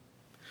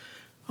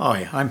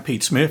Hi, I'm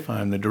Pete Smith.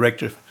 I'm the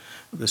Director of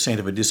the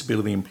Centre for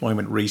Disability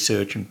Employment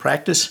Research and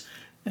Practice,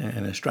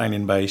 an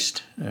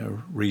Australian-based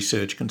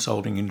research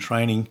consulting and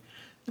training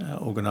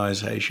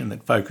organisation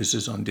that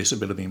focuses on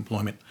disability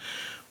employment.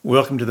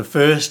 Welcome to the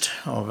first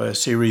of a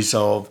series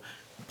of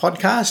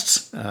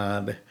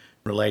podcasts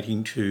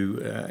relating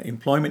to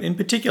employment. In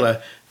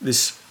particular,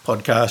 this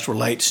podcast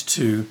relates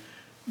to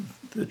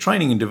the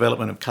training and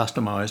development of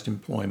customised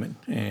employment,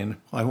 and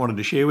I wanted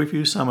to share with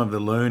you some of the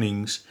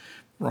learnings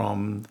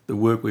from the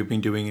work we've been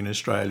doing in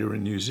Australia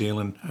and New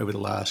Zealand over the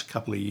last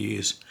couple of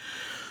years.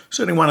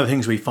 Certainly one of the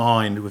things we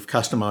find with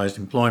customised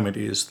employment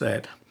is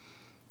that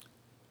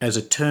as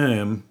a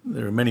term,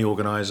 there are many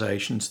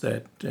organisations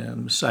that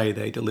say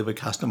they deliver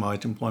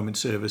customised employment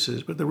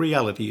services, but the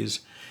reality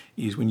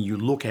is when you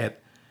look at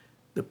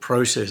the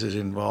processes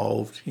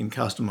involved in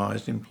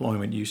customised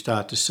employment, you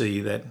start to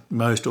see that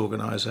most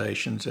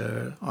organisations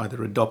are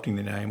either adopting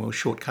the name or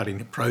shortcutting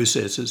the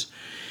processes.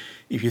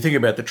 If you think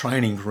about the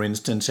training, for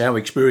instance, our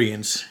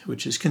experience,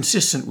 which is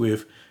consistent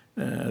with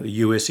the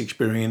US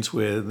experience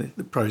where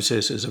the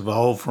process has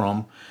evolved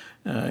from,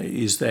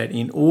 is that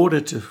in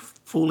order to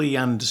fully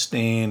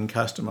understand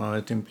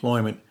customised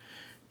employment,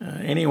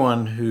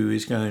 anyone who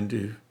is going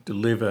to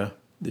deliver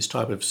this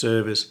type of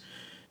service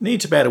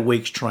needs about a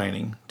week's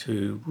training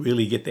to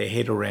really get their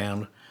head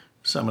around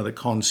some of the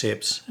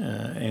concepts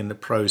and the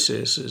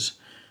processes.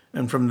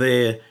 And from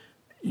there,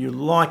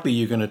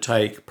 you're going to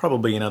take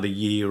probably another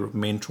year of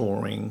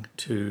mentoring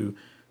to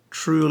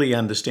truly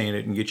understand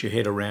it and get your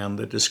head around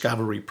the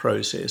discovery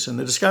process. And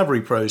the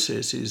discovery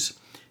process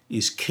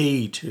is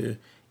key to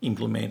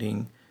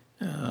implementing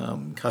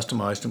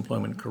customised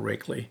employment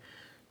correctly.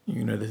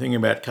 You know, the thing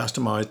about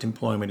customised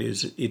employment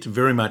is it's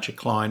very much a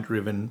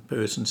client-driven,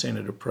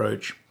 person-centred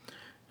approach.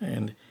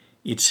 And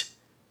it's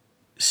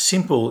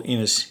simple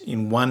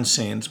in one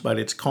sense, but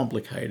it's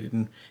complicated,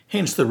 and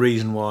hence the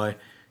reason why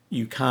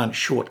you can't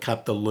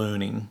shortcut the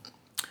learning.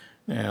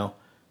 Now,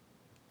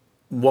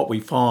 what we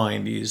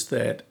find is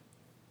that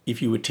if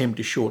you attempt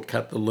to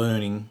shortcut the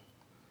learning,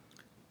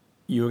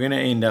 you're going to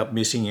end up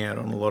missing out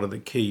on a lot of the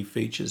key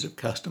features of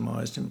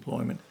customised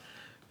employment.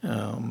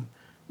 The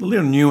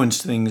little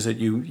nuanced things that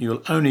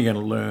you're only going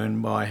to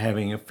learn by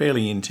having a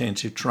fairly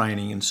intensive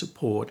training and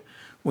support.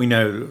 We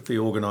know that the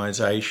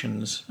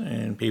organisations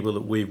and people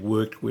that we've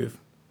worked with,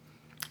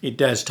 it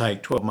does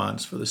take 12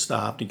 months for the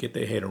staff to get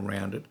their head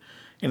around it.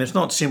 And it's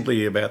not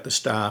simply about the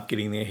staff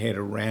getting their head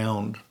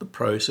around the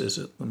process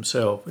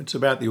themselves. It's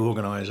about the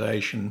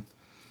organisation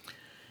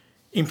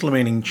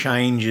implementing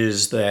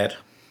changes that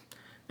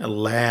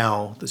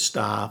allow the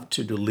staff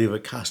to deliver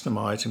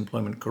customised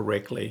employment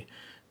correctly.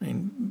 I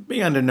mean,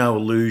 be under no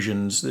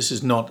illusions, this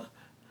is not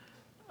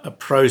a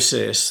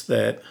process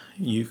that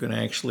you can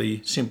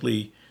actually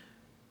simply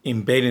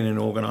embed in an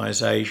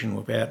organisation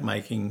without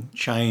making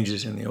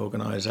changes in the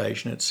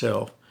organisation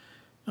itself.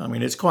 I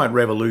mean, it's quite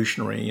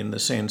revolutionary in the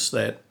sense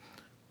that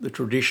the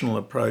traditional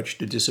approach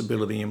to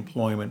disability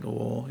employment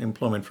or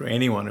employment for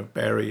anyone of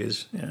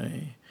barriers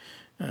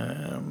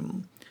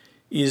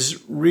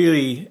is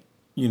really,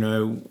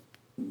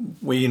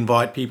 we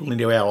invite people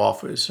into our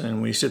office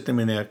and we sit them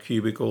in our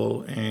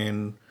cubicle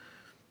and,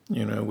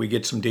 we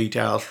get some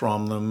details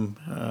from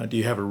them. Do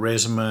you have a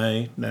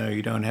resume? No,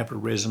 you don't have a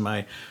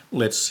resume.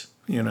 Let's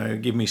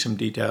give me some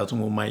details and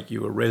we'll make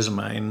you a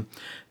resume. And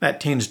that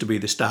tends to be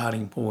the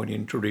starting point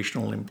in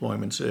traditional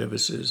employment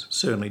services,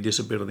 certainly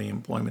disability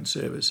employment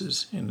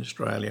services in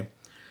Australia.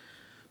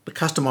 The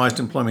customised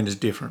employment is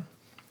different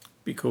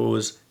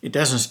because it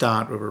doesn't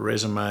start with a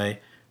resume.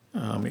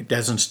 It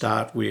doesn't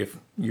start with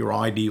your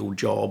ideal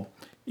job.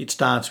 It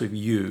starts with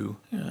you.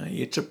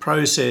 It's a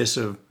process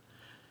of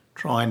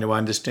trying to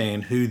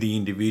understand who the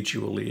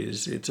individual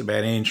is. It's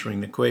about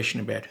answering the question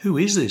about who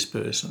is this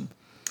person.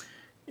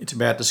 It's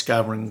about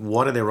discovering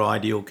what are their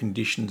ideal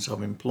conditions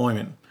of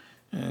employment,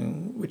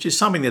 which is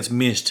something that's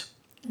missed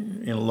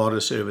in a lot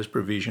of service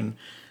provision.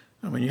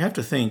 I mean, you have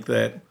to think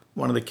that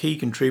one of the key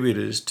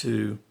contributors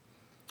to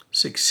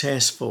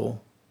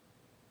successful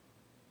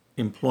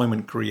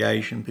employment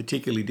creation,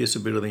 particularly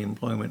disability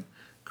employment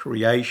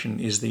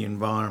creation, is the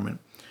environment.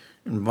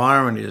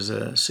 Environment is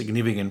a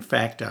significant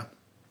factor,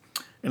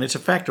 and it's a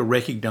factor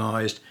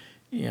recognised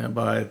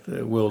by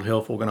the World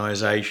Health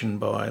Organization,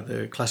 by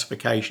the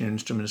classification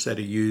instruments that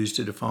are used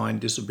to define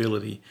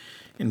disability.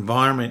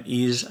 Environment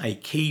is a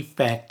key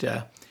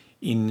factor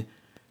in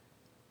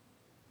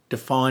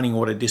defining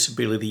what a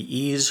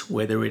disability is,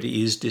 whether it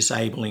is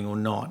disabling or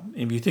not.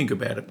 If you think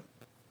about it,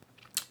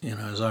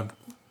 as I've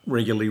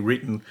regularly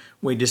written,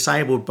 we're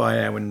disabled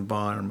by our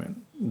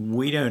environment.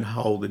 We don't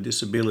hold the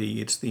disability,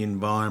 it's the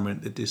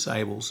environment that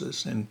disables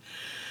us. And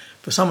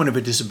for someone with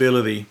a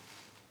disability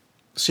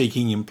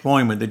seeking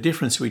employment, the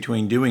difference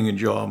between doing a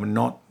job and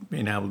not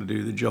being able to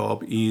do the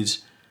job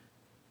is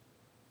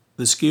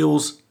the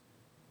skills,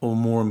 or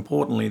more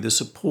importantly, the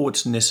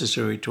supports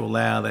necessary to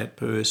allow that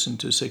person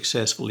to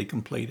successfully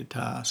complete a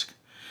task.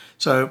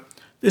 So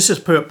this is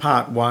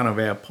part one of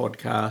our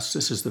podcast.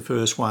 This is the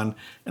first one,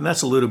 and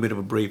that's a little bit of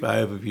a brief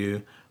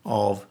overview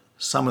of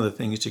some of the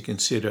things to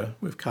consider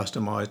with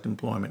customised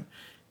employment.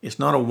 It's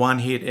not a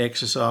one-hit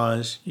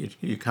exercise.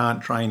 You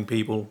can't train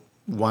people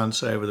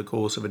once over the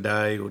course of a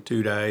day or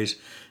 2 days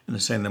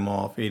and send them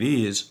off. It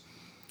is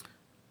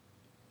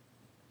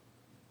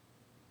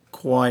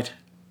quite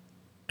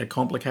a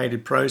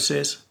complicated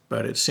process,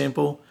 but it's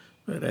simple.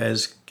 But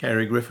as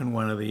Carey Griffin,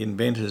 one of the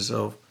inventors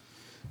of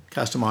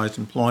customised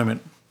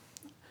employment,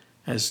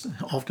 has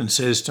often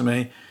says to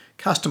me,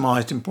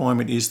 customised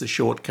employment is the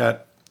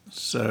shortcut,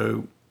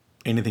 so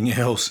anything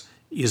else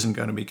isn't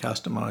going to be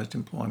customised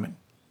employment.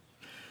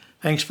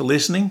 Thanks for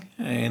listening,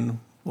 and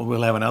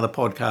we'll have another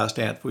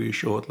podcast out for you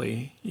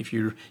shortly. If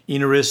you're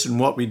interested in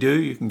what we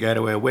do, you can go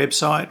to our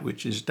website,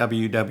 which is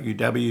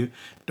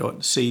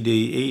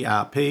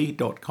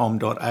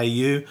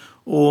www.cderp.com.au,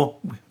 or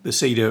the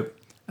CEDIRP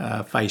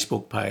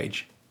Facebook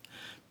page.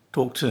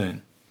 Talk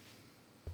soon.